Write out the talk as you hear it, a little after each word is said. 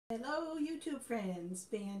Hello YouTube friends,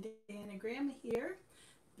 Bandana Gramma here.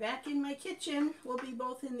 Back in my kitchen. We'll be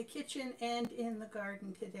both in the kitchen and in the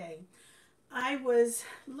garden today. I was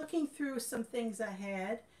looking through some things I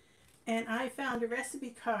had and I found a recipe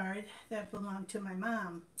card that belonged to my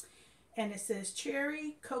mom. And it says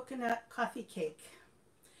cherry coconut coffee cake.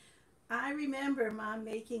 I remember Mom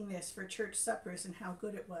making this for church suppers and how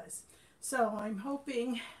good it was. So I'm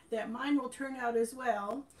hoping that mine will turn out as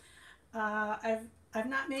well. I've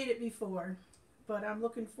not made it before, but I'm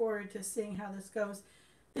looking forward to seeing how this goes.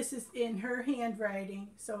 This is in her handwriting,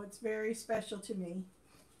 so it's very special to me.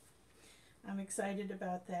 I'm excited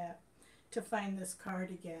about that, to find this card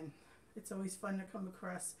again. It's always fun to come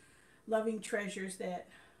across loving treasures that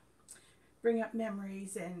bring up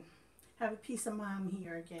memories and have a piece of Mom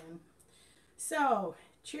here again. So,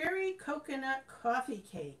 cherry coconut coffee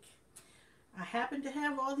cake. I happen to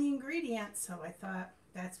have all the ingredients, so I thought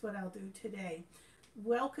that's what I'll do today.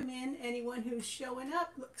 Welcome in anyone who's showing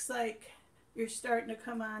up. Looks like you're starting to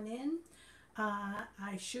come on in.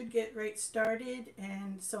 I should get right started,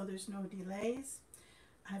 and so there's no delays.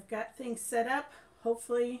 I've got things set up.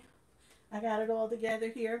 Hopefully I got it all together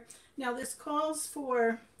here. Now this calls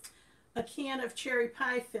for a can of cherry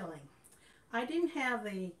pie filling. I didn't have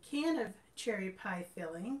a can of cherry pie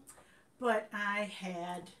filling, but I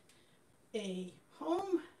had a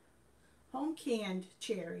home canned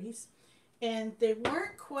cherries, and they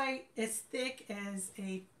weren't quite as thick as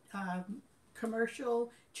a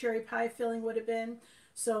commercial cherry pie filling would have been.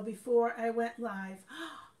 So before I went live,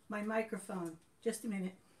 my microphone, just a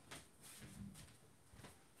minute.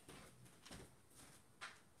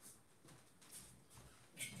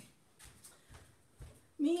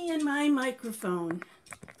 Me and my microphone.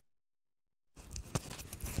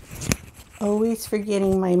 Always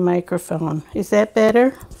forgetting my microphone. Is that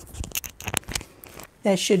better?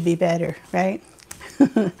 That should be better, right?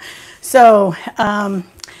 So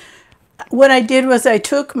what I did was I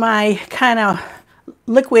took my kind of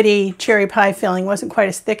liquidy cherry pie filling, wasn't quite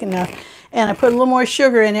as thick enough, and I put a little more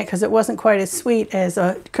sugar in it because it wasn't quite as sweet as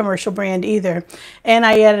a commercial brand either. And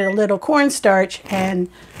I added a little cornstarch and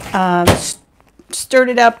stirred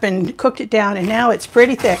it up and cooked it down, and now it's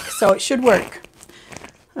pretty thick, so it should work.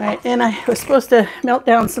 All right, and I was supposed to melt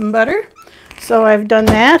down some butter, so I've done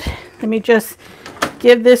that. Let me just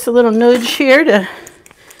give this a little nudge here to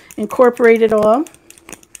incorporate it all.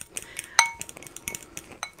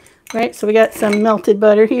 Right, so we got some melted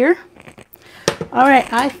butter here. All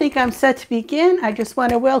right, I think I'm set to begin. I just want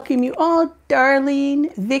to welcome you all,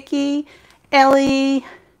 Darlene, Vicky, Ellie,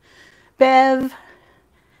 Bev,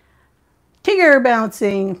 Tigger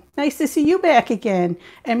bouncing. Nice to see you back again.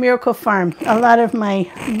 And Miracle Farm. A lot of my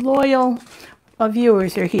loyal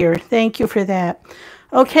viewers are here. Thank you for that.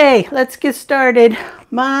 Okay, let's get started.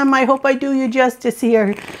 Mom, I hope I do you justice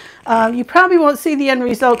here. You probably won't see the end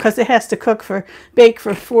result because it has to bake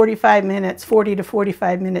for 45 minutes, 40 to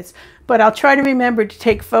 45 minutes. But I'll try to remember to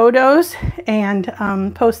take photos and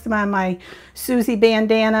post them on my Susie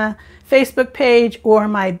Bandana Facebook page or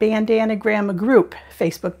my Bandana Gramma group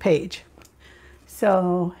Facebook page.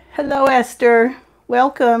 So, hello Esther,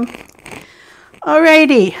 welcome.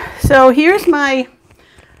 Alrighty, so here's my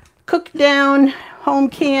cooked down home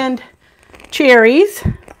canned cherries.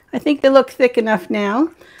 I think they look thick enough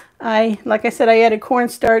now. Like I said, I added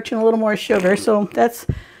cornstarch and a little more sugar, so that's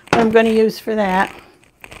what I'm going to use for that.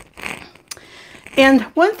 And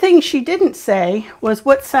one thing she didn't say was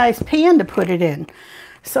what size pan to put it in.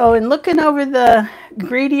 So in looking over the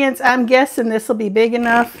ingredients, I'm guessing this will be big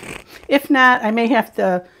enough. If not, I may have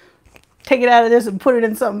to take it out of this and put it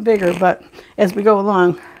in something bigger, but as we go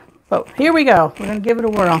along. But here we go. We're going to give it a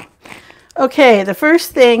whirl. Okay, the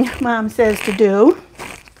first thing Mom says to do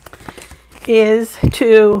is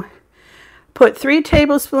to put 3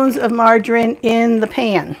 tablespoons of margarine in the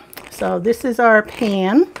pan. So this is our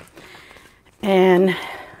pan, and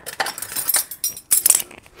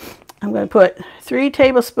I'm going to put 3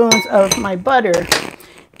 tablespoons of my butter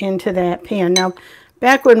into that pan. Now,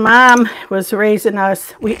 back when Mom was raising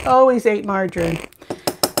us, we always ate margarine.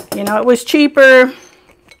 You know, it was cheaper.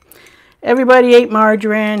 Everybody ate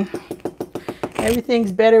margarine.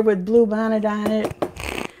 Everything's better with Blue Bonnet on it.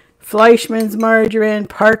 Fleischmann's margarine,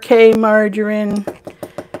 Parquet margarine,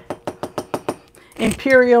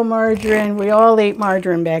 Imperial margarine. We all ate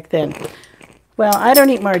margarine back then. Well, I don't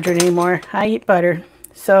eat margarine anymore. I eat butter.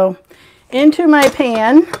 So into my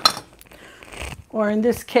pan, or in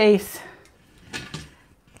this case,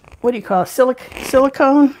 what do you call it?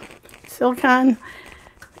 Silicone,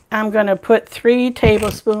 I'm going to put 3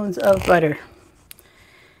 tablespoons of butter.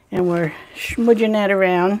 And we're smudging that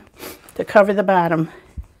around to cover the bottom.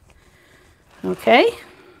 Okay,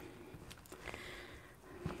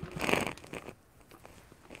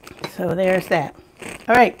 So there's that.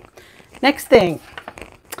 All right, next thing.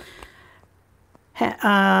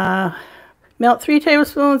 Melt 3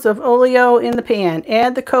 tablespoons of oleo in the pan.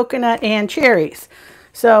 Add the coconut and cherries.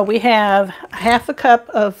 So we have half a cup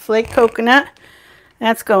of flaked coconut.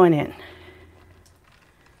 That's going in.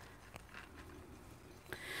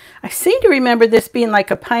 I seem to remember this being like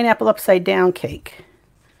a pineapple upside down cake.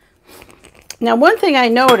 Now, one thing I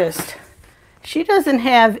noticed, she doesn't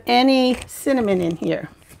have any cinnamon in here.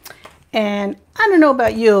 And I don't know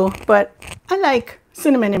about you, but I like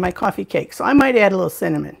cinnamon in my coffee cake, so I might add a little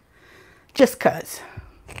cinnamon, just 'cause.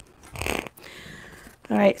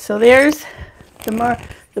 All right, so there's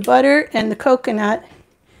the butter and the coconut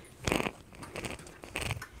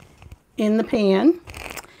in the pan.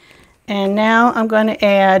 And now I'm going to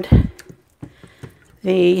add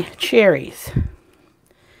the cherries.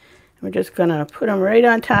 We're just going to put them right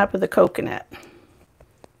on top of the coconut.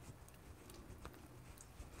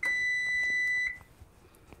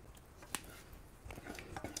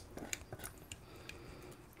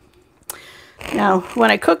 Now, when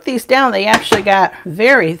I cooked these down, they actually got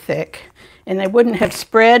very thick, and they wouldn't have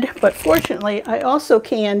spread. But fortunately, I also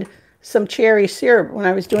canned some cherry syrup when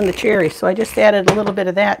I was doing the cherries, so I just added a little bit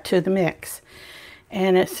of that to the mix.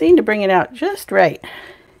 And it seemed to bring it out just right.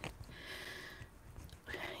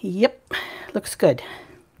 Yep, looks good.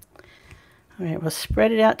 All right, we'll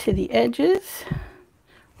spread it out to the edges,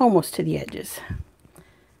 almost to the edges.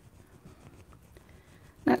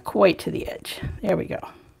 Not quite to the edge. There we go.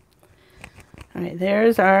 All right,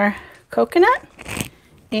 there's our coconut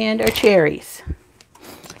and our cherries.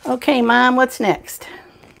 Okay, Mom, what's next?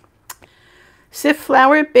 Sift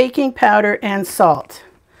flour, baking powder, and salt.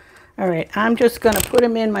 All right, I'm just going to put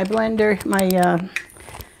them in my blender, my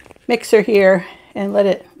mixer here, and let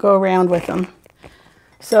it go around with them.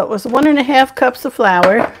 So it was 1.5 cups of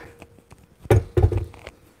flour.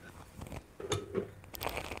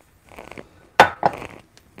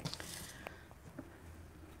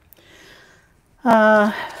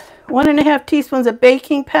 1.5 teaspoons of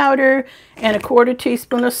baking powder and 1/4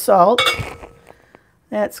 teaspoon of salt.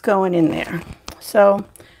 That's going in there. So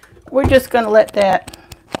we're just going to let that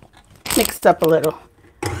mix up a little.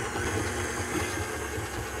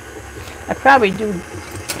 I probably do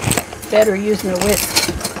better using a whisk.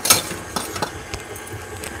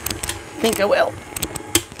 I think I will.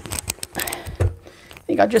 I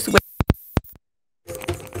think I'll just whisk.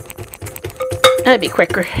 That'd be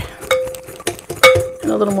quicker. And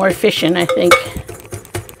a little more efficient, I think.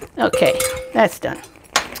 Okay, that's done.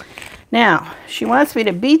 Now, she wants me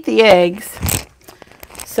to beat the eggs,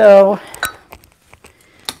 so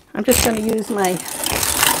I'm just going to use my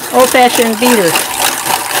old-fashioned beater.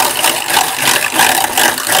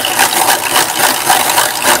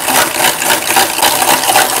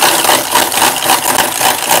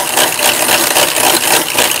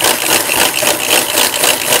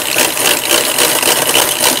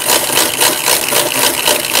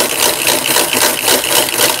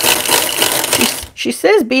 She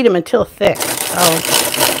says beat them until thick.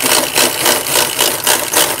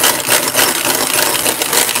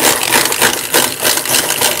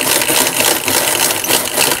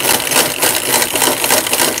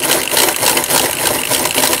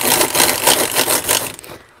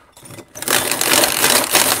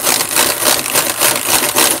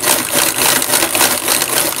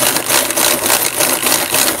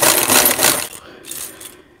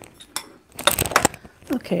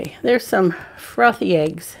 Okay, there's some frothy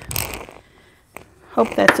eggs.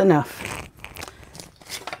 Hope that's enough.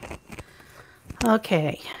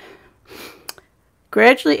 Okay.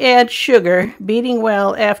 Gradually add sugar, beating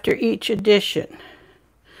well after each addition.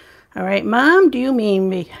 All right, Mom, do you mean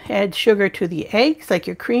we add sugar to the eggs like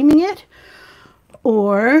you're creaming it?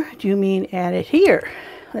 Or do you mean add it here?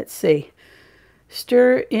 Let's see.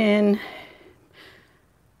 Stir in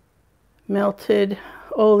melted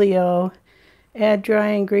oleo. Add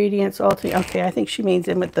dry ingredients all together. Okay, I think she means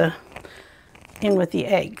in with the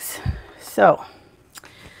eggs. So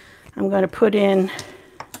I'm going to put in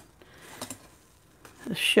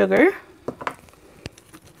the sugar.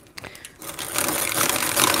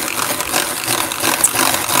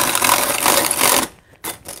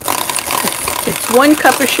 It's 1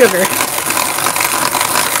 cup of sugar.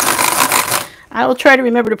 I will try to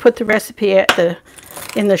remember to put the recipe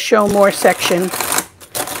in the show more section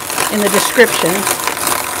in the description.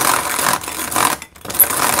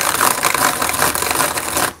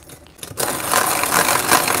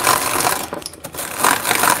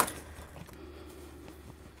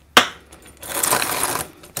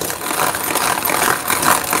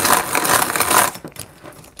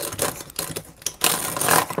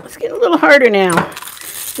 It's getting a little harder now.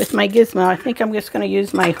 with my gizmo. I think I'm just going to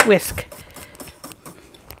use my whisk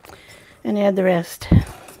and add the rest.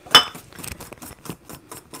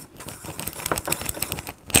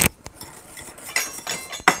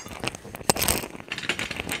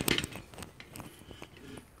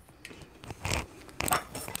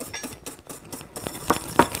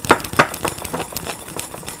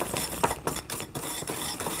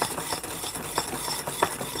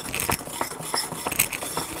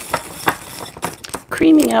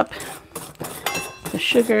 Creaming up the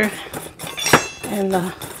sugar and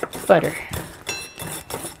the butter.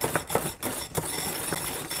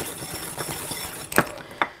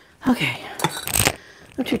 Okay,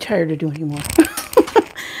 I'm too tired to do anymore.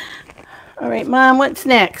 All right, Mom, what's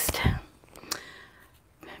next?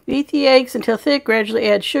 Beat the eggs until thick, gradually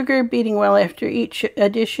add sugar, beating well after each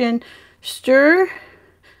addition. Stir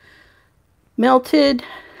melted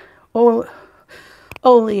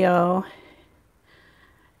oleo.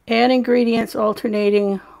 Add ingredients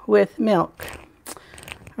alternating with milk.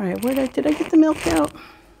 All right, did I get the milk out?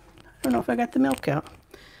 I don't know if I got the milk out.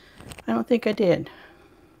 I don't think I did.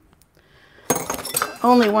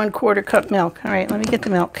 Only 1/4 cup milk. All right, let me get the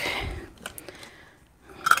milk.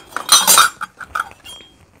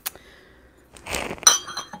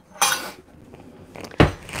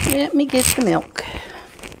 Let me get the milk.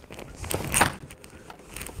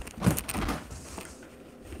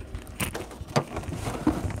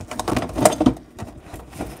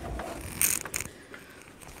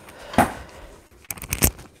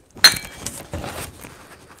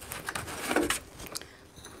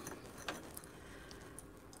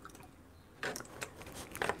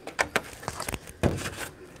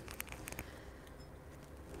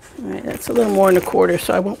 All right, that's a little more than 1/4,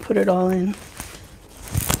 so I won't put it all in.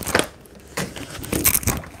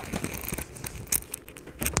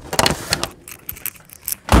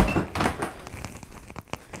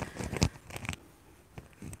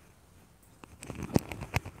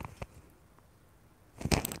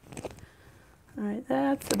 All right,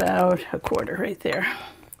 that's about 1/4 right there.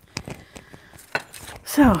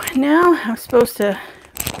 So now I'm supposed to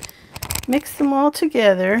mix them all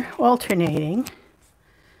together, alternating.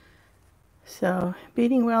 So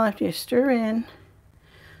beating well after you stir in.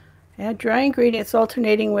 Add dry ingredients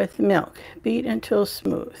alternating with milk. Beat until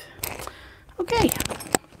smooth. Okay,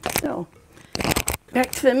 so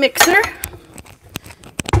back to the mixer.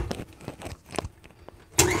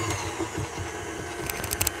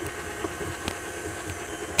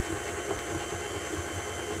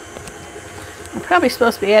 I'm probably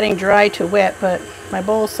supposed to be adding dry to wet, but my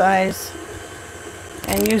bowl size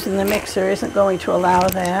and using the mixer isn't going to allow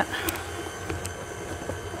that.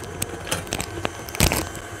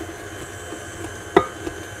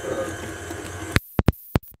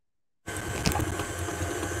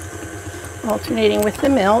 Alternating with the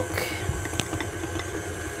milk.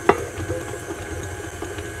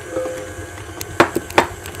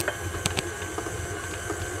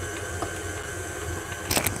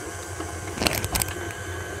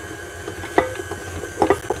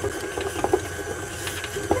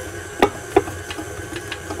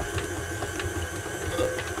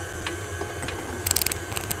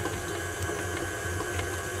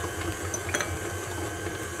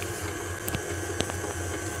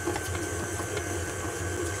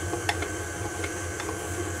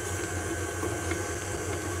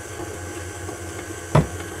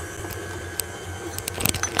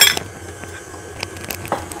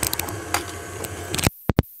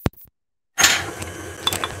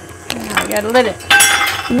 Gotta let it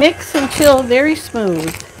mix until very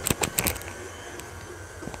smooth.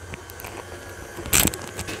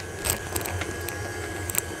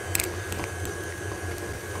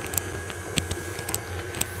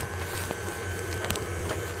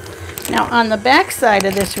 Now on the back side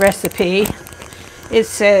of this recipe it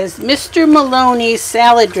says Mr. Maloney's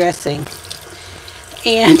salad dressing,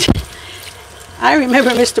 and I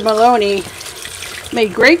remember Mr. Maloney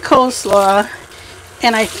made great coleslaw.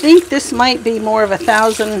 And I think this might be more of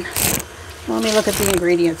 1,000. Let me look at the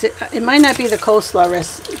ingredients. It might not be the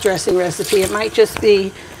coleslaw dressing recipe. It might just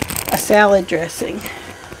be a salad dressing.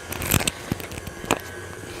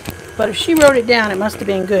 But if she wrote it down, it must have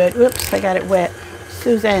been good. Oops, I got it wet.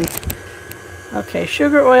 Suzanne. Okay,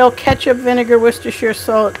 sugar, oil, ketchup, vinegar, Worcestershire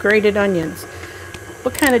salt, grated onions.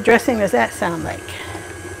 What kind of dressing does that sound like?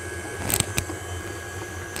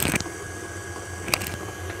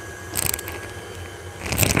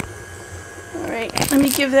 Let me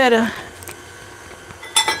give that a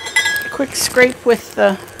quick scrape with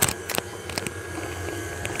the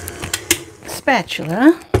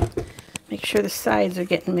spatula. Make sure the sides are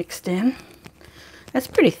getting mixed in. That's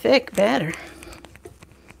pretty thick batter.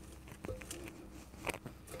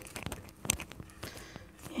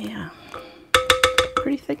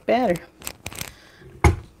 thick batter.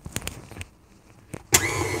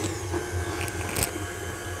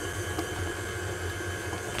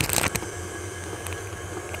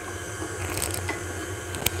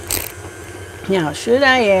 Now, should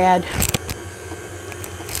I add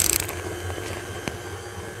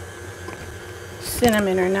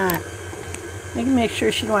cinnamon or not? I can make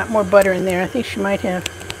sure she'd want more butter in there. I think she might have.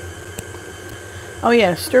 Oh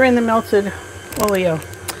yeah, stir in the melted oleo.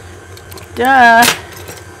 Duh!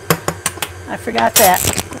 I forgot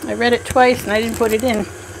that. I read it twice and I didn't put it in.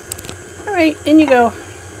 Alright, in you go.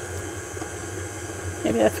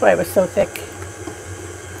 Maybe that's why it was so thick.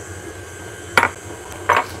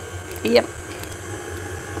 Yep.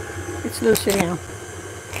 It's looser now.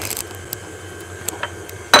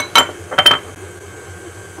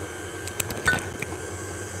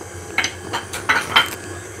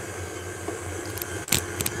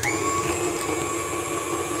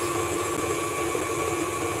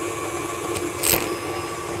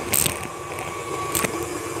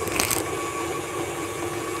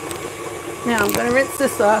 Now I'm going to rinse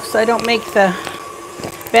this off so I don't make the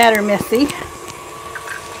batter messy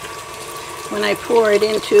when I pour it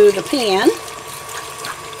into the pan.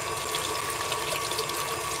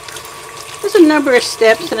 There's a number of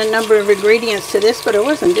steps and a number of ingredients to this, but it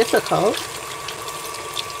wasn't difficult.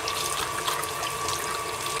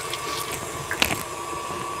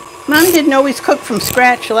 Mom didn't always cook from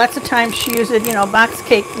scratch. Lots of times she used, you know, box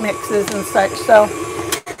cake mixes and such, so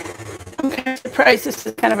I'm kind of surprised this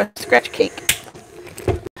is kind of a scratch cake.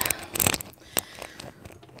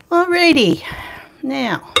 Alrighty,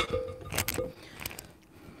 now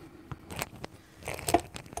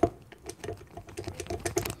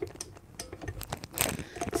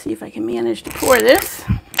see if I can manage to pour this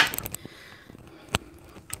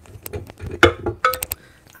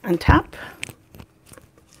on top.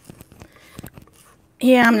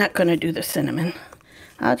 Yeah, I'm not going to do the cinnamon.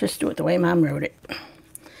 I'll just do it the way Mom wrote it.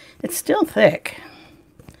 It's still thick,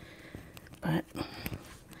 but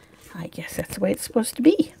I guess that's the way it's supposed to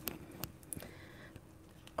be.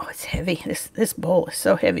 Oh, it's heavy. This bowl is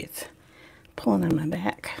so heavy. It's pulling on my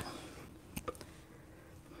back.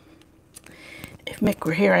 If Mick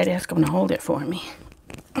were here, I'd ask him to hold it for me.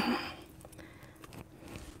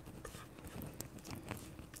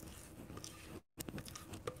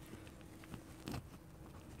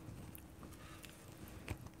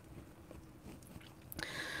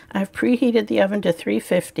 I've preheated the oven to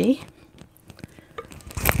 350.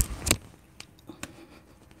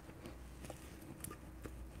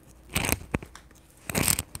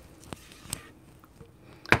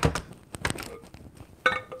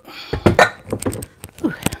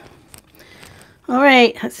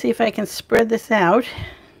 Alright, let's see if I can spread this out.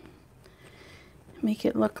 Make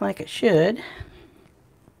it look like it should.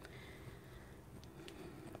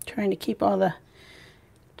 Trying to keep all the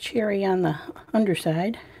cherry on the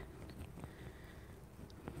underside.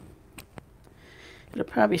 It'll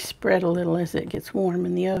probably spread a little as it gets warm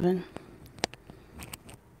in the oven.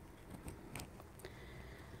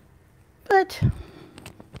 But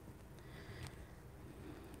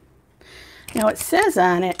now it says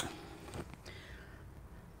on it,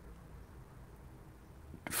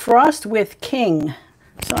 frost with king.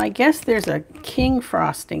 So I guess there's a king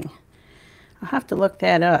frosting. I'll have to look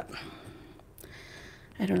that up.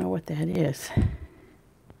 I don't know what that is.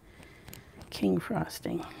 King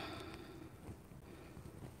frosting.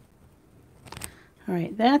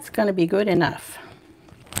 Alright, that's going to be good enough.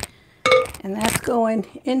 And that's going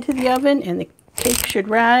into the oven, and the cake should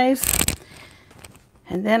rise.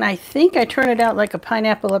 And then I think I turn it out like a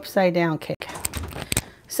pineapple upside down cake.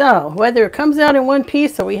 So, whether it comes out in one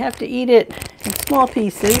piece or we have to eat it in small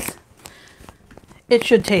pieces, it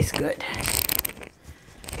should taste good.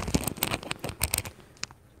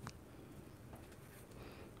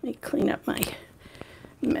 Let me clean up my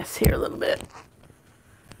mess here a little bit.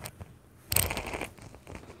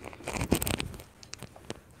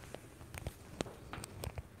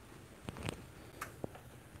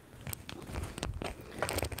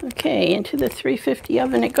 Okay, into the 350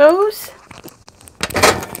 oven it goes.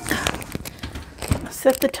 I'll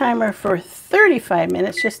set the timer for 35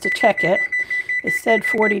 minutes just to check it. It said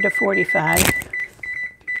 40 to 45.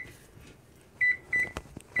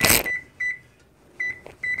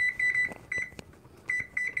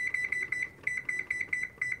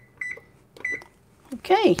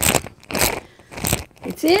 Okay,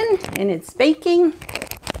 it's in and it's baking.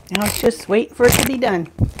 Now it's just wait for it to be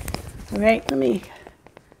done. All right, let me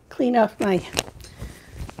clean off my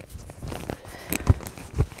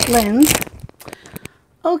lens.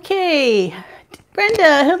 Okay,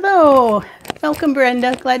 Brenda, hello. Welcome,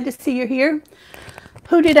 Brenda. Glad to see you here.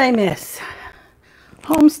 Who did I miss?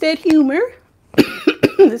 Homestead Humor.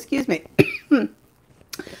 Excuse me.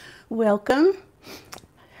 Welcome.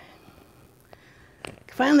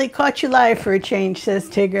 Finally caught you live for a change, says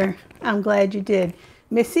Tigger. I'm glad you did.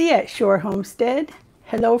 Missy at Shore Homestead.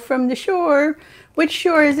 Hello from the shore. Which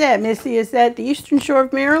shore is that, Missy? Is that the eastern shore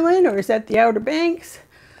of Maryland, or is that the Outer Banks?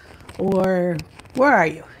 Or where are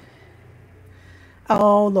you?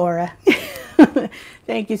 Oh, Laura.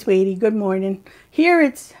 Thank you, sweetie. Good morning. Here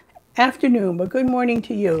it's afternoon, but good morning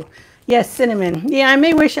to you. Yes, cinnamon. Yeah, I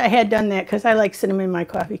may wish I had done that because I like cinnamon in my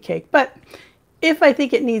coffee cake. But if I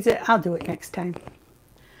think it needs it, I'll do it next time.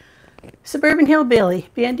 Suburban Hillbilly,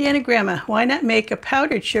 Bandana Gramma. Why not make a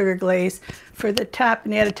powdered sugar glaze for the top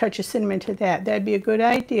and add a touch of cinnamon to that? That'd be a good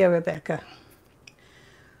idea, Rebecca.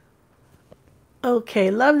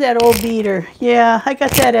 Okay, love that old beater. Yeah, I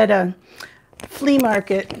got that at a flea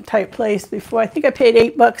market type place before. I think I paid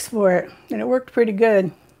 $8 for it, and it worked pretty good.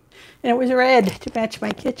 And it was red to match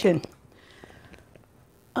my kitchen.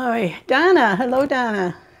 All right, Donna. Hello,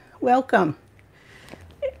 Donna. Welcome.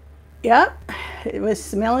 Yep, it was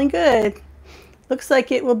smelling good. Looks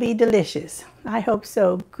like it will be delicious. I hope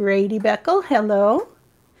so. Grady Beckel, hello.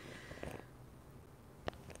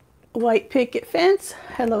 White picket fence,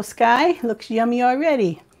 hello Sky. Looks yummy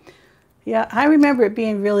already. Yeah, I remember it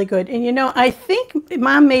being really good. And you know, I think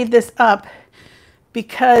Mom made this up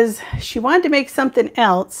because she wanted to make something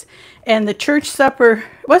else. And the church supper,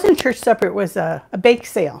 it wasn't a church supper, it was a bake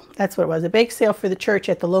sale. That's what it was, a bake sale for the church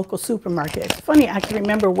at the local supermarket. It's funny, I can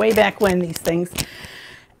remember way back when these things.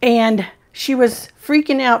 And she was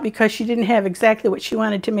freaking out because she didn't have exactly what she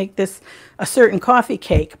wanted to make this a certain coffee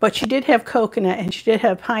cake. But she did have coconut and she did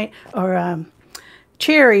have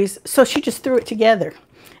cherries, so she just threw it together.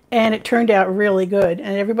 And it turned out really good.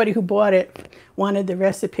 And everybody who bought it wanted the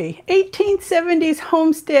recipe. 1870s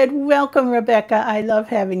homestead. Welcome, Rebecca. I love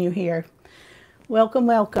having you here. Welcome,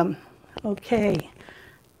 welcome. Okay.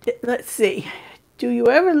 Let's see. Do you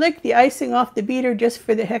ever lick the icing off the beater just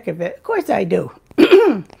for the heck of it? Of course I do.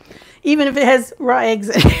 Even if it has raw eggs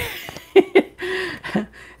in it.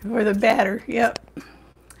 For the batter. Yep.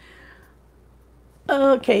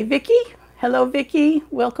 Okay, Vicky. Hello, Vicky.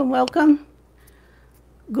 Welcome, welcome.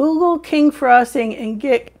 Google king frosting and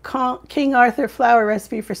get King Arthur flour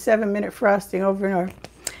recipe for 7-minute frosting over and over.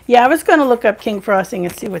 Yeah, I was going to look up king frosting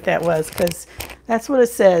and see what that was because that's what it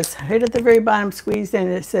says. Right at the very bottom, squeezed in,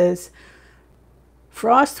 it says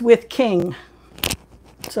frost with king.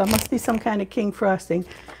 So it must be some kind of king frosting.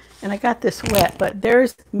 And I got this wet, but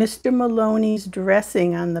there's Mr. Maloney's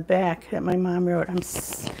dressing on the back that my mom wrote.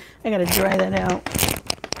 I got to dry that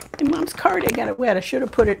out. My mom's card, I got it wet. I should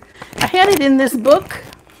have put it. I had it in this book.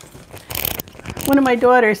 One of my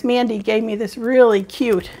daughters, Mandy, gave me this really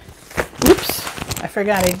cute, oops, I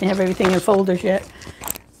forgot I didn't have everything in folders yet,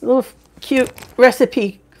 a little cute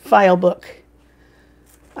recipe file book.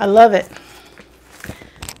 I love it.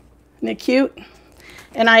 Isn't it cute?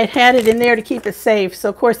 And I had it in there to keep it safe, so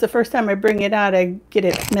of course the first time I bring it out I get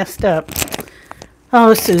it messed up.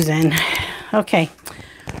 Oh, Susan. Okay,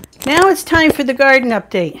 now it's time for the garden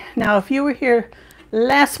update. Now if you were here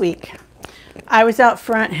last week, I was out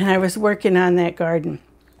front and I was working on that garden.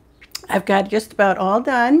 I've got just about all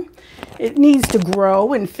done. It needs to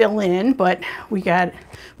grow and fill in, but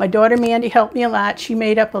my daughter Mandy helped me a lot. She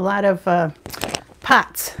made up a lot of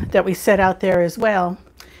pots that we set out there as well.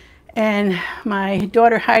 And my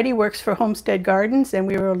daughter Heidi works for Homestead Gardens, and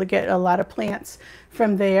we were able to get a lot of plants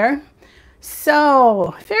from there.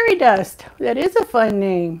 So, fairy dust, that is a fun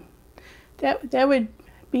name. That would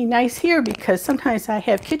be nice here because sometimes I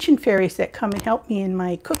have kitchen fairies that come and help me in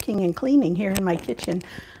my cooking and cleaning here in my kitchen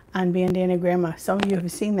on Bandana Gramma. Some of you have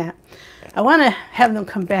seen that. I want to have them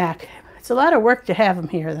come back. It's a lot of work to have them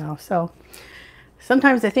here though, so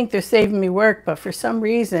sometimes I think they're saving me work, but for some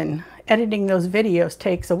reason editing those videos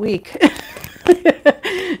takes a week.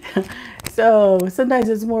 So sometimes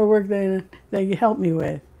it's more work than you help me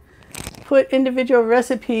with. Put individual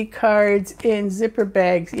recipe cards in zipper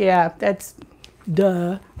bags. Yeah, that's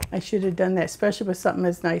duh. I should have done that, especially with something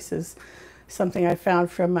as nice as something I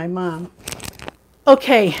found from my mom.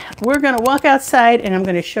 Okay, we're going to walk outside and I'm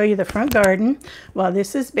going to show you the front garden while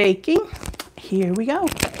this is baking. Here we go.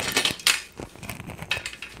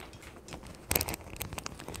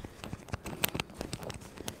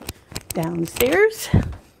 Downstairs.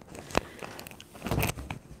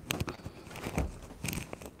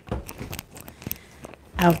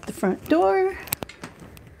 Out the front door.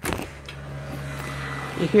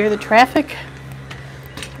 You hear the traffic?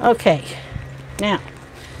 Okay, now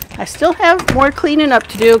I still have more cleaning up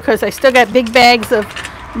to do because I still got big bags of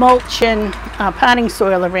mulch and potting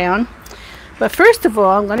soil around. But first of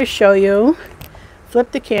all, I'm going to show you,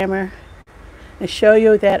 flip the camera, and show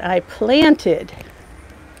you that I planted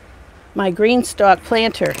my green stalk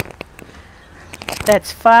planter.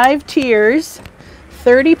 That's 5 tiers,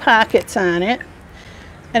 30 pockets on it,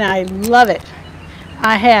 and I love it.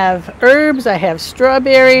 I have herbs, I have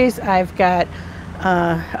strawberries, I've got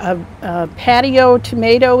a patio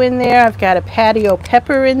tomato in there, I've got a patio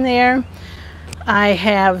pepper in there, I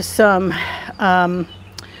have some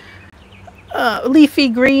leafy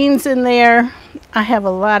greens in there. I have a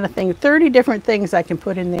lot of things, 30 different things I can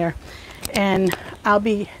put in there, and I'll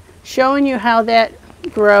be showing you how that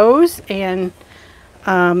grows and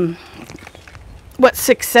what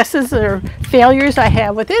successes or failures I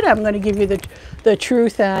have with it. I'm going to give you the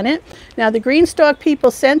truth on it. Now, the green stalk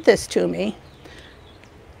people sent this to me,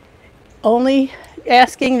 only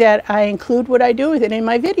asking that I include what I do with it in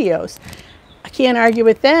my videos. I can't argue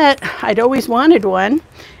with that. I'd always wanted one,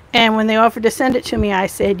 and when they offered to send it to me, I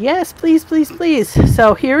said yes, please, please, please.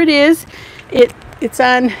 So here it is. It's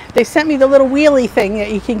on. They sent me the little wheelie thing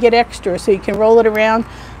that you can get extra, so you can roll it around,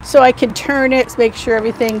 so I can turn it, make sure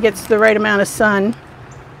everything gets the right amount of sun,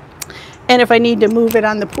 and if I need to move it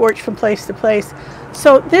on the porch from place to place.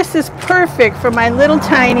 So this is perfect for my little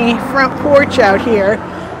tiny front porch out here,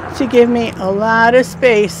 to give me a lot of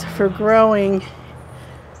space for growing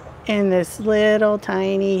in this little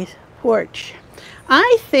tiny porch.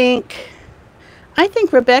 I think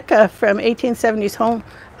Rebecca from 1870s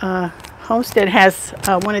Homestead has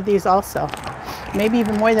one of these also, maybe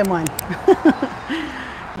even more than one.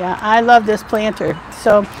 Yeah, I love this planter.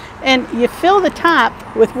 So, and you fill the top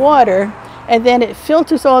with water, and then it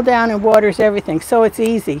filters all down and waters everything, so it's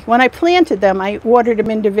easy. When I planted them, I watered them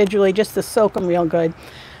individually just to soak them real good.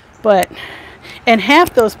 And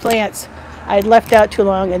half those plants I'd left out too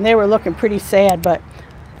long, and they were looking pretty sad, but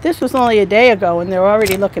this was only a day ago, and they're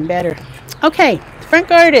already looking better. Okay, front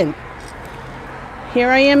garden. Here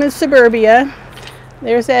I am in suburbia.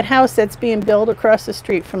 There's that house that's being built across the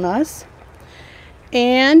street from us.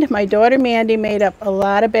 And my daughter Mandy made up a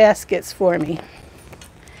lot of baskets for me.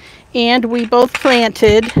 And we both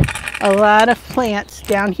planted a lot of plants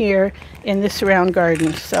down here in this round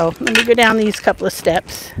garden. So let me go down these couple of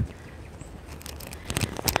steps.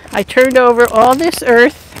 I turned over all this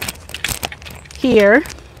earth here,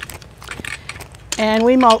 and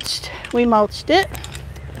we mulched it.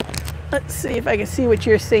 Let's see if I can see what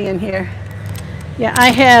you're seeing here. Yeah, I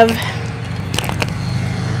have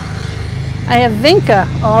vinca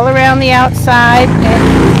all around the outside,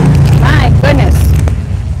 and my goodness,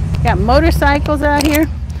 got motorcycles out here.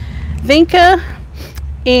 Vinca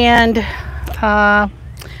and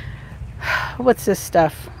what's this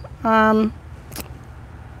stuff?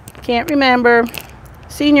 Can't remember.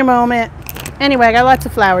 Senior moment. Anyway, I got lots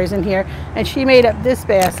of flowers in here, and she made up this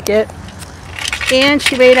basket, and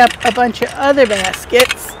she made up a bunch of other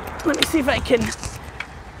baskets. Let me see if I can.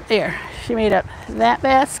 There, she made up that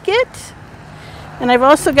basket, and I've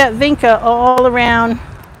also got vinca all around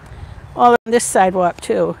this sidewalk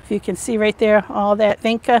too. If you can see right there, all that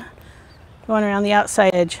vinca going around the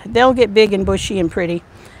outside edge. They'll get big and bushy and pretty.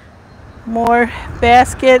 More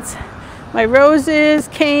baskets. My roses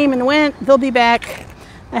came and went. They'll be back.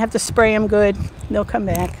 I have to spray them good. They'll come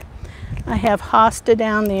back. I have hosta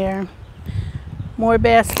down there. More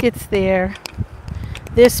baskets there.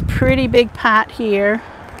 This pretty big pot here.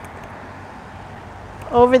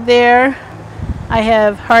 Over there, I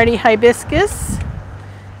have hardy hibiscus.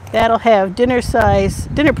 That'll have dinner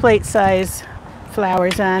plate size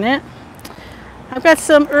flowers on it. I've got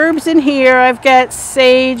some herbs in here. I've got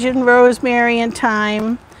sage and rosemary and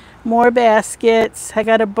thyme. More baskets. I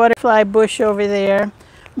got a butterfly bush over there.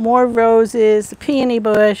 More roses, a peony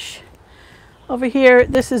bush. Over here,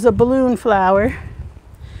 this is a balloon flower.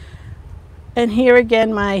 And here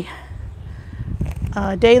again, my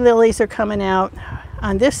daylilies are coming out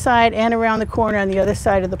on this side and around the corner on the other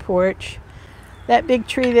side of the porch. That big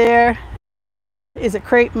tree there is a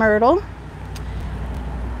crepe myrtle.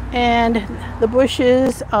 And the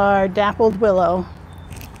bushes are dappled willow.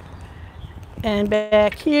 And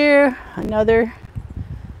back here, another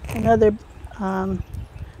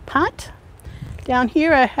pot. Down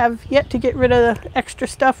here, I have yet to get rid of the extra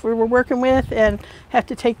stuff we were working with, and have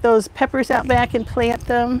to take those peppers out back and plant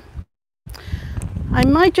them. I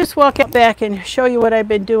might just walk out back and show you what I've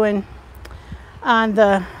been doing on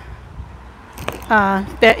the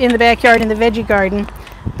in the backyard in the veggie garden.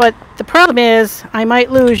 But the problem is I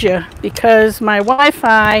might lose you because my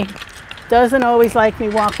Wi-Fi doesn't always like me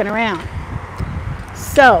walking around.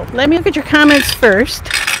 So let me look at your comments first.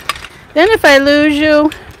 Then if I lose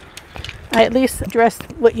you, I at least addressed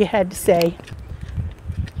what you had to say.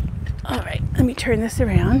 All right, let me turn this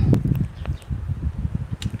around.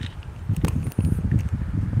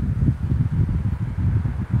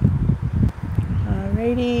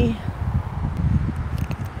 Alrighty.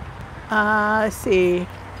 Let's see.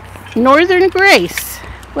 Northern Grace,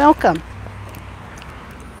 welcome.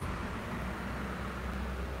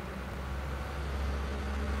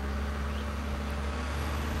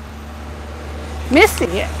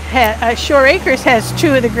 Missy, Shore Acres has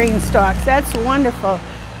 2 of the green stalks. That's wonderful.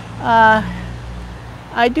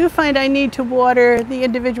 I do find I need to water the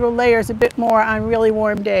individual layers a bit more on really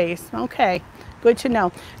warm days. Okay, good to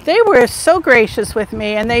know. They were so gracious with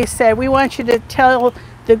me, and they said, we want you to tell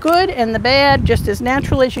the good and the bad just as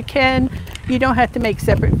natural as you can. You don't have to make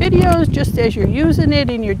separate videos, just as you're using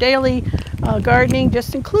it in your daily gardening,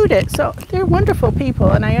 just include it. So they're wonderful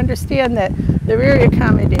people, and I understand that they're very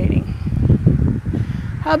accommodating.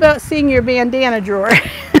 How about seeing your bandana drawer?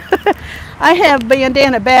 I have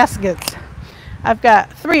bandana baskets. I've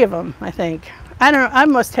got 3 of them, I think. I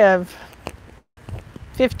must have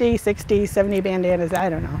 50, 60, 70 bandanas. I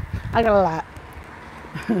don't know. I got a lot.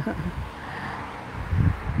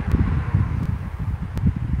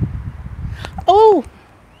 Oh,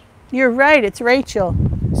 you're right. It's Rachel.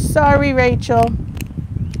 Sorry, Rachel.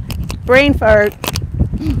 Brain fart.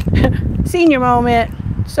 Senior moment.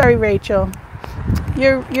 Sorry, Rachel.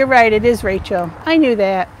 You're right. It is Rachel. I knew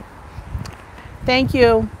that. Thank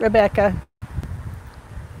you, Rebecca.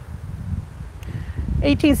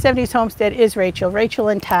 1870s homestead is Rachel. Rachel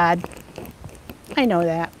and Todd. I know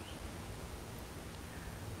that.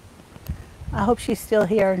 I hope she's still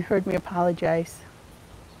here and heard me apologize.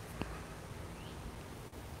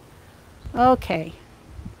 Okay.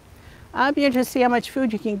 I'll be interested to see how much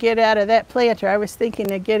food you can get out of that planter. I was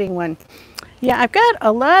thinking of getting one. Yeah, I've got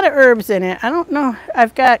a lot of herbs in it. I don't know.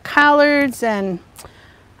 I've got collards and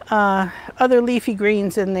other leafy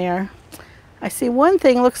greens in there. I see one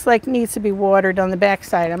thing looks like needs to be watered on the back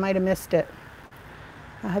side. I might have missed it.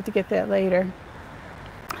 I'll have to get that later.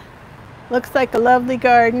 Looks like a lovely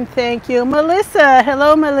garden. Thank you. Melissa.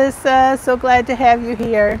 Hello, Melissa. So glad to have you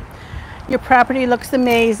here. Your property looks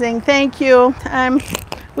amazing. Thank you.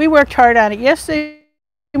 We worked hard on it. Yesterday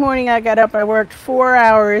morning I got up, I worked 4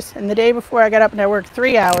 hours, and the day before I got up and I worked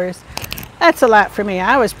 3 hours. That's a lot for me.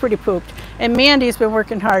 I was pretty pooped. And Mandy's been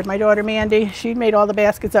working hard. My daughter Mandy, she made all the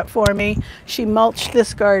baskets up for me. She mulched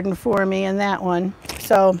this garden for me and that one.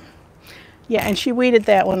 So yeah, and she weeded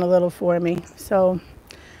that one a little for me. So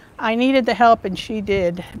I needed the help and she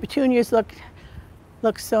did. Petunias look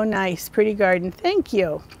so nice. Pretty garden. Thank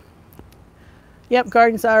you. Yep,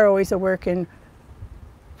 gardens are always a work in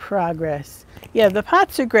progress. Yeah, the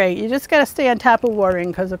pots are great. You just got to stay on top of watering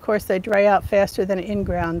because, of course, they dry out faster than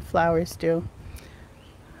in-ground flowers do.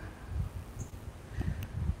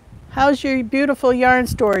 How's your beautiful yarn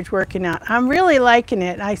storage working out? I'm really liking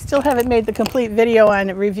it. I still haven't made the complete video on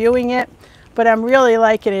it, reviewing it, but I'm really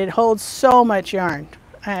liking it. It holds so much yarn.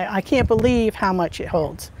 I can't believe how much it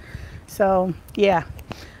holds. So, yeah,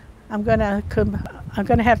 I'm gonna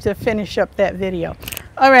have to finish up that video.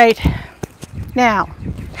 All right, now,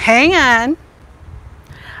 hang on.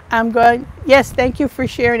 Yes, thank you for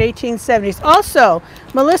sharing 1870s. Also,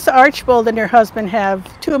 Melissa Archbold and her husband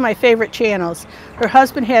have 2 of my favorite channels. Her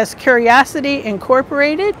husband has Curiosity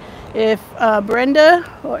Incorporated. If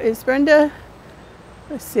is Brenda,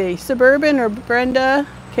 let's see, Suburban or Brenda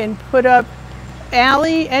can put up,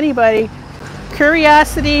 Allie, anybody,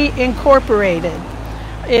 Curiosity Incorporated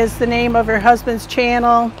is the name of her husband's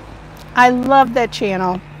channel. I love that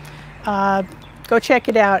channel. Go check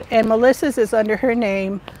it out. And Melissa's is under her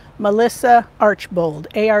name, Melissa Archbold,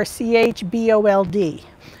 A-R-C-H-B-O-L-D.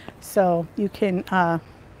 So you can,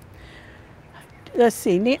 let's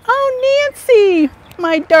see. Oh, Nancy,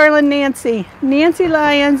 my darling Nancy. Nancy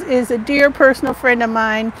Lyons is a dear personal friend of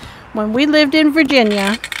mine. When we lived in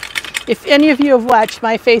Virginia, if any of you have watched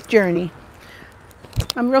my faith journey,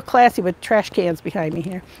 I'm real classy with trash cans behind me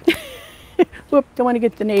here. Whoop, don't want to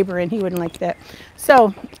get the neighbor in. He wouldn't like that.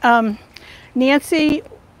 So, Nancy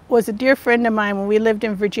was a dear friend of mine when we lived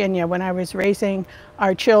in Virginia when I was raising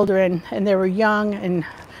our children and they were young, and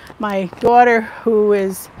my daughter, who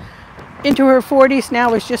is into her 40s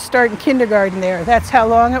now, was just starting kindergarten there. That's how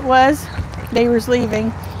long it was. Neighbors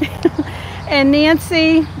leaving. And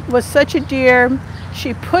Nancy was such a dear.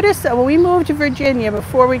 She put us, when we moved to Virginia,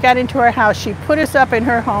 before we got into our house, she put us up in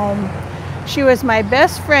her home. She was my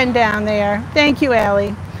best friend down there. Thank you,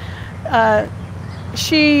 Allie.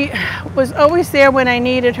 She was always there when I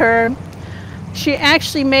needed her. She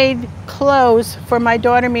actually made clothes for my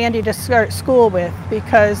daughter Mandy to start school with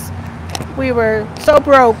because we were so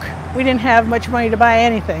broke, we didn't have much money to buy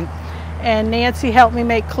anything. and Nancy helped me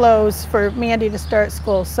make clothes for Mandy to start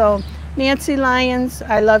school. So Nancy Lyons,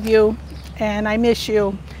 I love you and I miss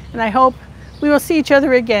you, and I hope we will see each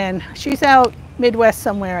other again. She's out Midwest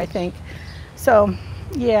somewhere, I think. So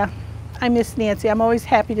yeah, I miss Nancy. I'm always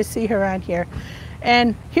happy to see her on here.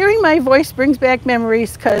 And hearing my voice brings back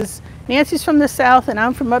memories, because Nancy's from the South and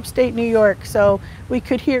I'm from upstate New York, so we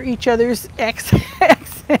could hear each other's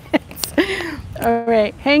accents. All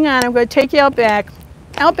right, hang on, I'm going to take you out back.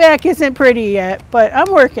 Out back isn't pretty yet, but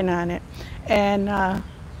I'm working on it. And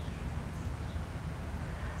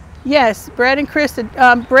yes, Brad and Chris,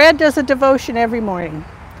 Brad does a devotion every morning.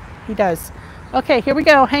 He does. Okay, here we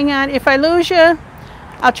go. Hang on. If I lose you,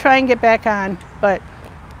 I'll try and get back on, but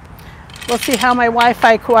we'll see how my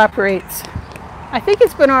Wi-Fi cooperates. I think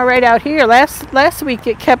it's been all right out here. Last week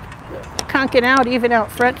it kept conking out, even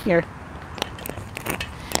out front here.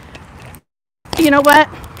 You know what?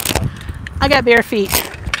 I got bare feet.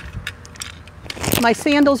 My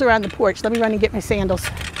sandals are on the porch. Let me run and get my sandals.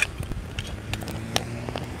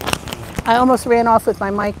 I almost ran off with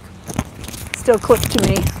my mic still clipped to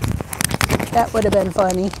me. That would have been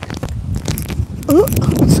funny. Ooh.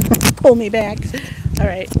 Pull me back. All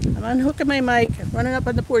right, I'm unhooking my mic, running up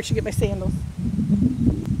on the porch to get my sandals.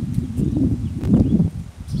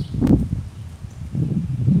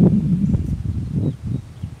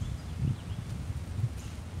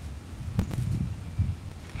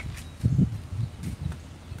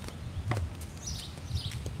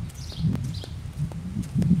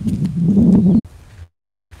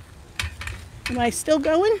 Am I still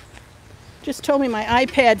going? Just told me my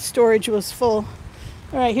iPad storage was full.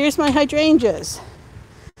 All right, here's my hydrangeas.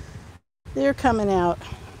 They're coming out.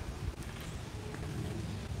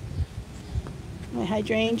 My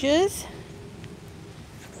hydrangeas.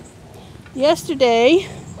 Yesterday,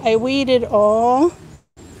 I weeded all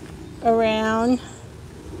around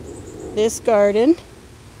this garden,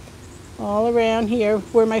 all around here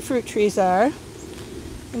where my fruit trees are.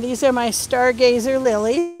 And these are my stargazer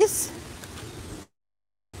lilies.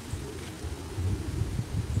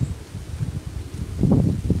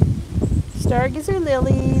 Stargazer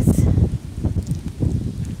lilies.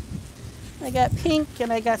 I got pink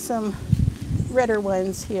and I got some redder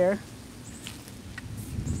ones here.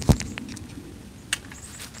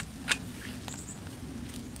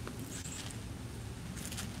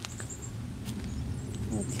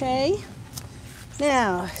 Okay,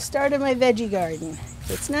 now started my veggie garden.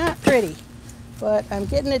 It's not pretty, but I'm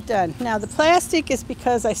getting it done. Now the plastic is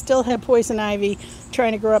because I still have poison ivy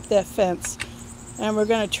trying to grow up that fence, and we're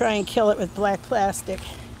going to try and kill it with black plastic.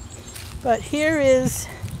 But here is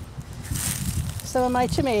some of my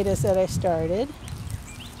tomatoes that I started.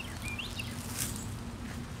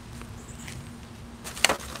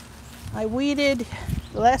 I weeded,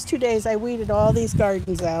 the last 2 days I weeded all these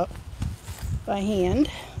gardens out by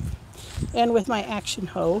hand and with my action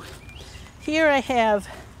hoe. Here I have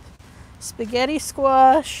spaghetti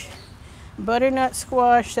squash, butternut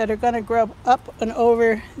squash that are going to grow up and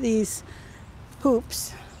over these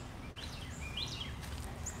hoops.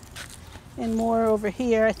 And more over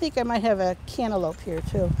here. I think I might have a cantaloupe here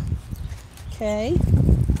too. Okay.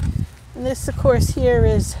 And this, of course, here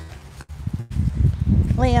is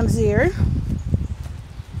lamb's ear.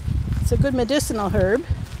 It's a good medicinal herb.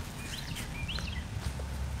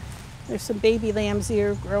 There's some baby lamb's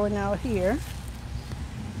ear growing out here.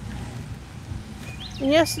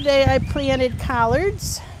 And yesterday I planted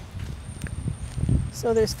collards.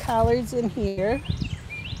 So there's collards in here.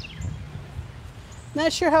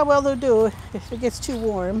 Not sure how well they'll do if it gets too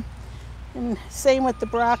warm. And same with the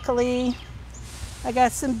broccoli. I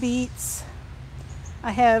got some beets.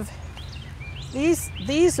 I have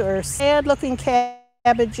these are sad looking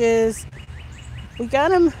cabbages. We got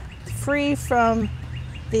them free from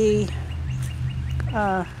the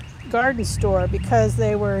garden store because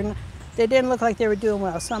they didn't look like they were doing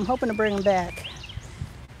well, so I'm hoping to bring them back.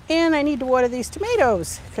 And I need to water these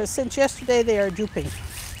tomatoes because since yesterday they are drooping.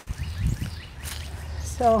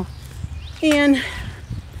 So, and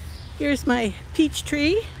here's my peach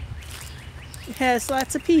tree. It has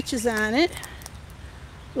lots of peaches on it.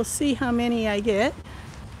 We'll see how many I get.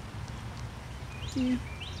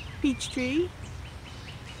 Peach tree.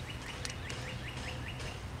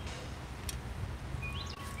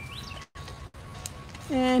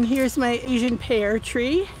 And here's my Asian pear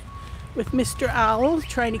tree with Mr. Owl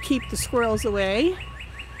trying to keep the squirrels away.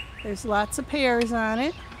 There's lots of pears on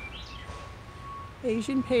it.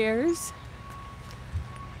 Asian pears.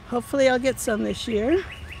 Hopefully I'll get some this year.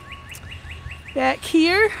 Back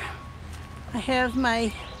here I have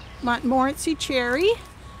my Montmorency cherry.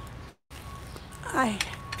 I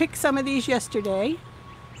picked some of these yesterday.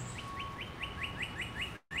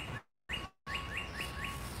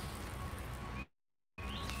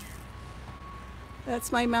 That's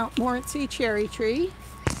my Montmorency cherry tree.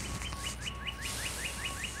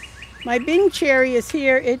 My Bing cherry is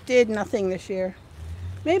here. It did nothing this year.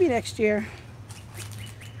 Maybe next year.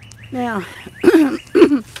 Now,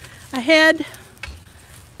 I had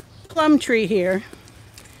plum tree here,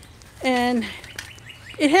 and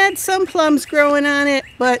it had some plums growing on it,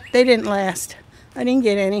 but they didn't last. I didn't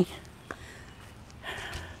get any.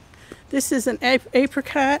 This is an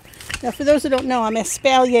apricot. Now, for those who don't know, I'm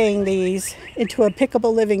espaliering these into a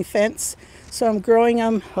pickable living fence. So I'm growing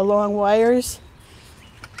them along wires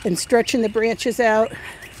and stretching the branches out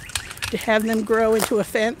to have them grow into a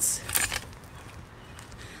fence.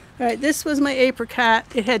 All right, this was my apricot.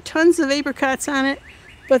 It had tons of apricots on it,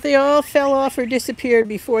 but they all fell off or disappeared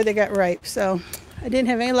before they got ripe. So I didn't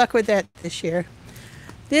have any luck with that this year.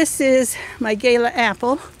 This is my Gala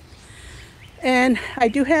apple, and I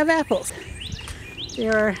do have apples.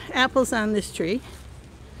 There are apples on this tree.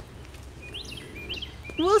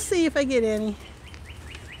 We'll see if I get any.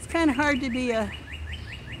 It's kind of hard to be a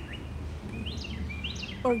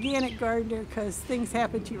organic gardener because things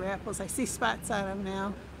happen to your apples. I see spots on them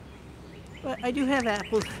now. But I do have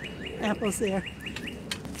apples there.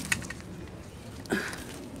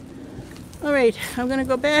 All right, I'm gonna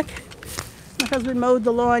go back. My husband mowed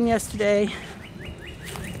the lawn yesterday.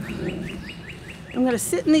 I'm gonna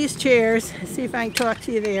sit in these chairs and see if I can talk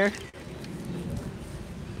to you there.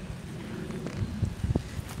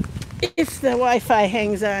 If the Wi-Fi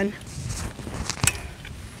hangs on.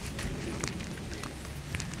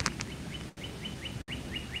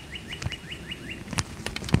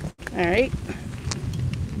 All right,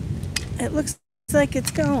 it looks like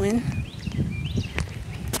it's going.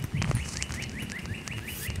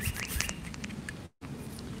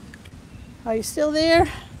 Are you still there?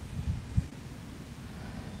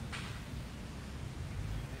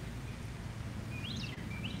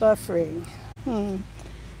 Buffering.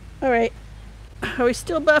 All right, are we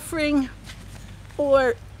still buffering,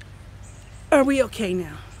 or are we okay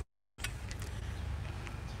now?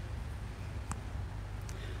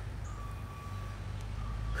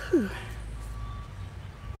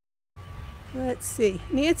 Let's see.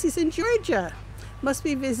 Nancy's in Georgia. Must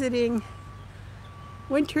be visiting,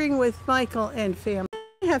 wintering with Michael and family.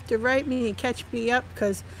 You have to write me and catch me up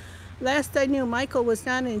because last I knew Michael was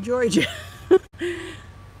not in Georgia.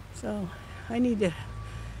 So I need to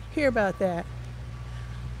hear about that.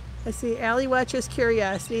 I see Allie watches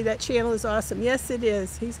Curiosity. That channel is awesome. Yes, it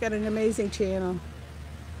is. He's got an amazing channel.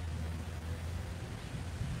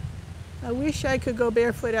 I wish I could go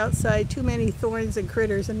barefoot outside. Too many thorns and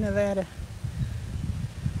critters in Nevada.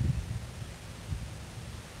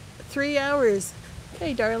 3 hours.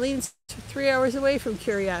 Okay, Darlene's 3 hours away from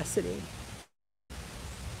Curiosity.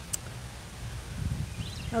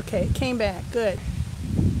 Okay, it came back. Good.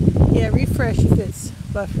 Yeah, refresh if it's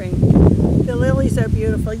buffering. The lilies are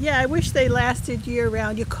beautiful. Yeah, I wish they lasted year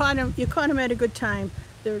round. You caught them at a good time.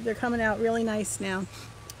 They're coming out really nice now.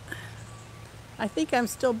 I think I'm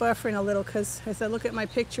still buffering a little because as I look at my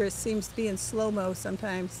picture, it seems to be in slow-mo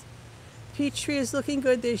sometimes. Peach tree is looking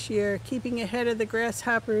good this year, keeping ahead of the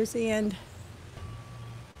grasshoppers and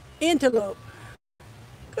antelope.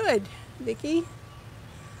 Good, Vicki.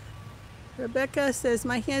 Rebecca says,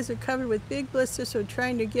 my hands are covered with big blisters from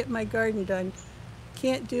trying to get my garden done.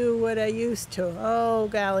 Can't do what I used to. Oh,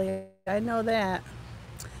 golly, I know that.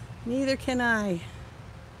 Neither can I.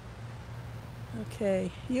 Okay,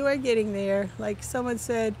 you are getting there. Like someone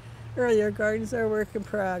said earlier, gardens are a work in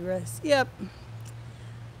progress. Yep.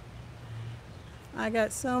 I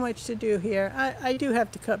got so much to do here. I do have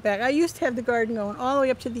to cut back. I used to have the garden going all the way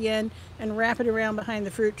up to the end and wrap it around behind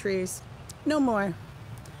the fruit trees. No more.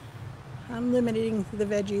 I'm limiting the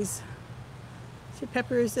veggies to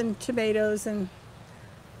peppers and tomatoes and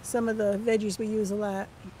some of the veggies we use a lot.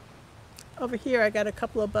 Over here I got a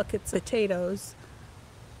couple of buckets of potatoes.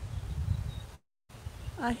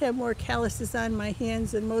 I have more calluses on my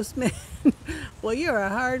hands than most men. Well, you're a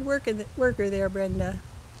hard worker there, Brenda.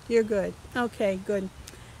 You're good. Okay, good.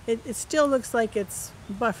 It still looks like it's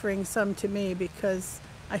buffering some to me because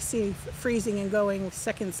I see freezing and going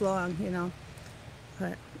seconds long, you know.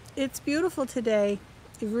 But it's beautiful today.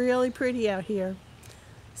 Really pretty out here.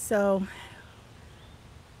 So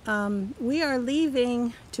we are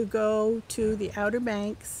leaving to go to the Outer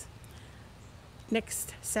Banks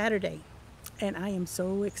next Saturday. And I am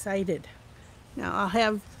so excited. Now I'll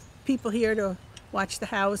have people here to watch the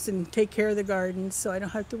house and take care of the gardens, so I don't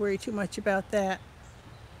have to worry too much about that.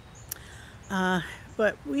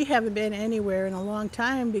 But we haven't been anywhere in a long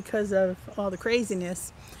time because of all the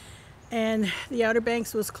craziness. And the Outer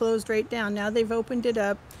Banks was closed right down. Now they've opened it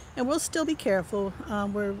up, and we'll still be careful.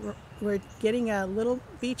 We're we're getting a little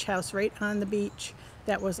beach house right on the beach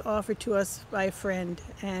that was offered to us by a friend,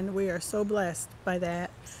 and we are so blessed by that.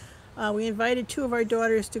 We invited 2 of our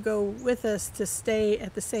daughters to go with us to stay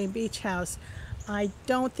at the same beach house. I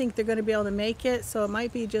don't think they're going to be able to make it, so it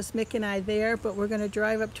might be just Mick and I there, but we're going to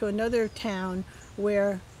drive up to another town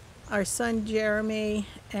where our son Jeremy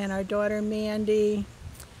and our daughter Mandy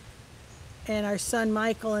and our son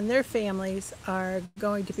Michael and their families are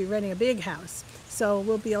going to be renting a big house. So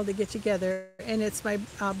we'll be able to get together, and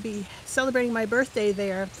I'll be celebrating my birthday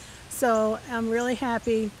there. So I'm really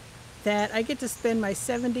happy that I get to spend my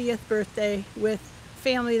 70th birthday with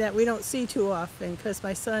family that we don't see too often, because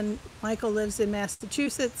my son Michael lives in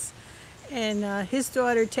Massachusetts, and his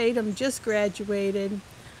daughter Tatum just graduated.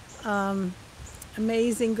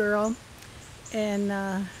 Amazing girl,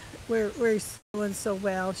 and we're doing so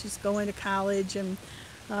well. She's going to college, and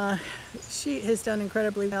she has done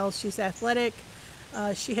incredibly well. She's athletic.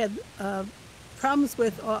 She had problems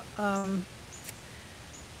with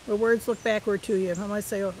where words look backward to you. I might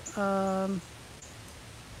say,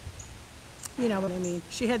 you know what I mean.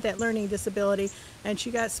 She had that learning disability, and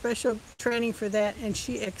she got special training for that, and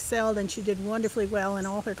she excelled, and she did wonderfully well in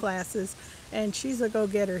all her classes. And she's a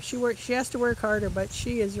go-getter. She has to work harder, but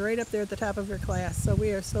she is right up there at the top of her class. So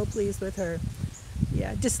we are so pleased with her.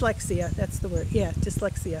 Yeah, dyslexia, that's the word. Yeah,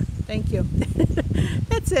 dyslexia. Thank you.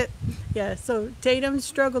 That's it. Yeah, so Tatum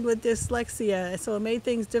struggled with dyslexia, so it made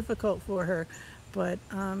things difficult for her. But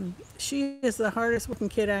she is the hardest working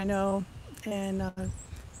kid I know, and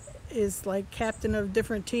is like captain of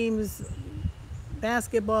different teams,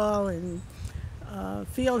 basketball and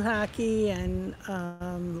field hockey and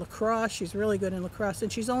lacrosse. She's really good in lacrosse,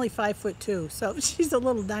 and she's only 5'2", so she's a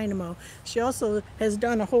little dynamo. She also has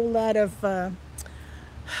done a whole lot of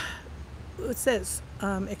what's this,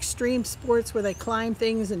 extreme sports where they climb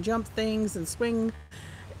things and jump things and swing.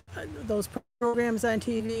 Those programs on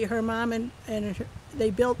TV, her mom and they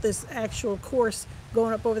built this actual course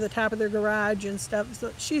going up over the top of their garage and stuff.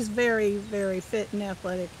 So she's very, very fit and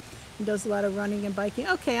athletic, and does a lot of running and biking.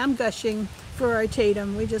 Okay, I'm gushing for our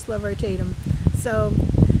Tatum. We just love our Tatum. So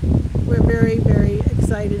we're very, very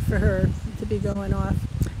excited for her to be going off.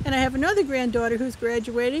 And I have another granddaughter who's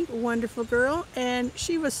graduating, a wonderful girl, and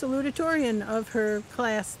she was salutatorian of her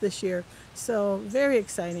class this year. So very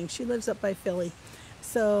exciting. She lives up by Philly.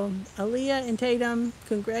 So Aaliyah and Tatum,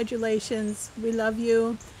 congratulations. We love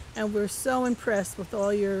you, and we're so impressed with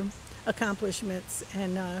all your accomplishments,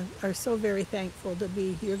 and are so very thankful to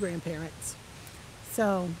be your grandparents.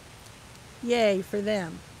 So yay for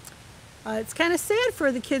them. It's kind of sad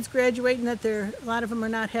for the kids graduating that a lot of them are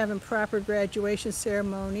not having proper graduation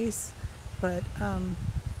ceremonies, but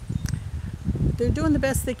they're doing the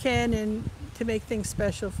best they can and to make things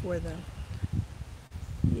special for them.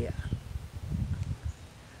 Yeah.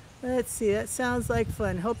 Let's see, that sounds like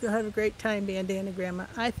fun. Hope you'll have a great time, Bandana Grandma.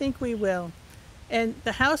 I think we will. And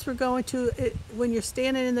the house we're going to, when you're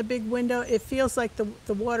standing in the big window, it feels like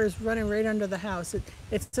the water's running right under the house.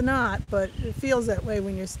 It's not, but it feels that way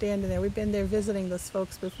when you're standing there. We've been there visiting those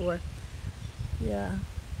folks before. Yeah.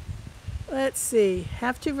 Let's see.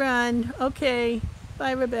 Have to run. Okay.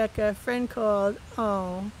 Bye, Rebecca. Friend called.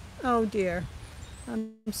 Oh dear.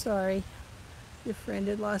 I'm sorry. Your friend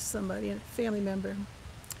had lost somebody, a family member.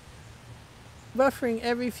 Buffering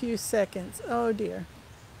every few seconds. Oh dear.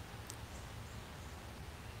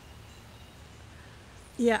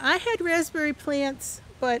 Yeah, I had raspberry plants,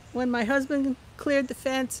 but when my husband cleared the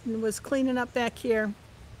fence and was cleaning up back here,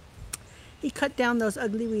 he cut down those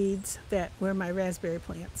ugly weeds that were my raspberry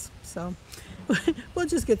plants. So we'll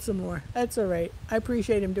just get some more. That's all right. I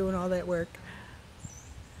appreciate him doing all that work.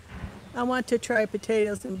 I want to try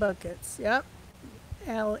potatoes in buckets. Yep.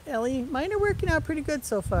 Ellie, mine are working out pretty good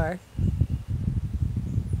so far.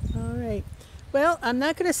 All right. Well, I'm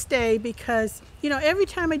not going to stay because, you know, every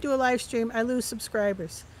time I do a live stream, I lose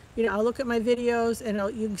subscribers. You know, I'll look at my videos and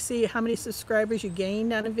you can see how many subscribers you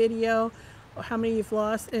gained on a video or how many you've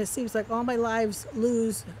lost. And it seems like all my lives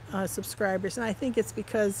lose subscribers. And I think it's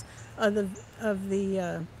because of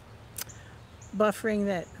the buffering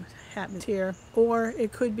that happens here. Or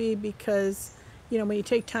it could be because, you know, when you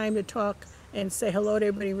take time to talk and say hello to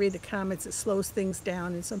everybody and read the comments, it slows things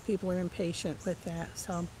down, and some people are impatient with that.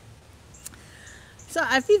 So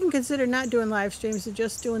I've even considered not doing live streams and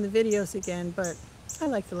just doing the videos again, but I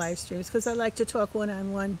like the live streams because I like to talk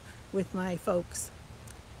one-on-one with my folks.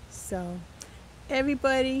 So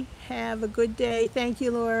everybody have a good day. Thank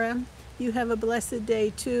you, Laura. You have a blessed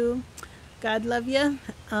day too. God love you.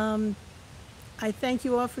 I thank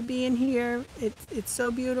you all for being here. It's so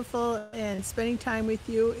beautiful, and spending time with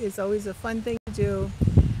you is always a fun thing to do.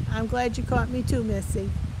 I'm glad you caught me too, Missy.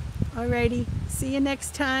 Alrighty, see you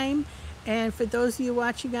next time. And for those of you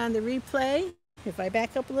watching on the replay, if I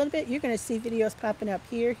back up a little bit, you're going to see videos popping up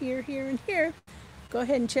here, here, here, and here. Go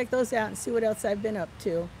ahead and check those out and see what else I've been up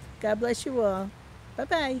to. God bless you all.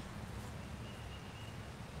 Bye-bye.